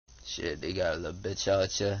Shit, they got a little bitch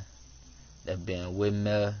out here that been with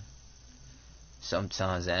me.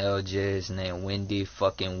 Sometimes an LJ's named Whindy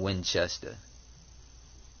fucking Winchester.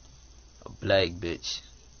 A black bitch.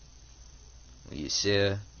 When you see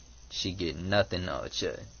her, she get nothing out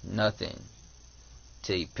here. Nothing.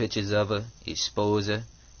 Take pictures of her, expose her,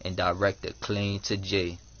 and direct her clean to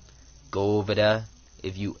J. Go over there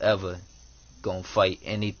if you ever gon' fight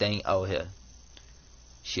anything out here.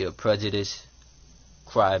 She a prejudice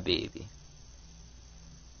crybaby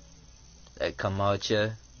that come out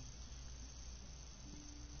here.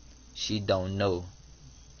 She don't know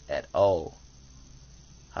at all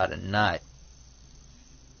how to not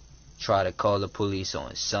try to call the police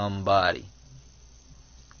on somebody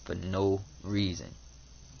for no reason.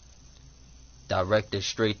 Direct her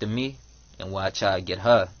straight to me and watch how I get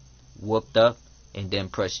her whooped up and then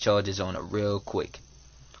press charges on her real quick.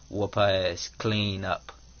 Whoop her ass clean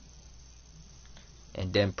up.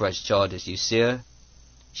 And then press charges. You see her?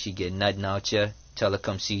 She get nothing out here. Tell her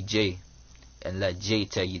come see Jay. And let Jay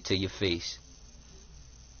tell you to your face.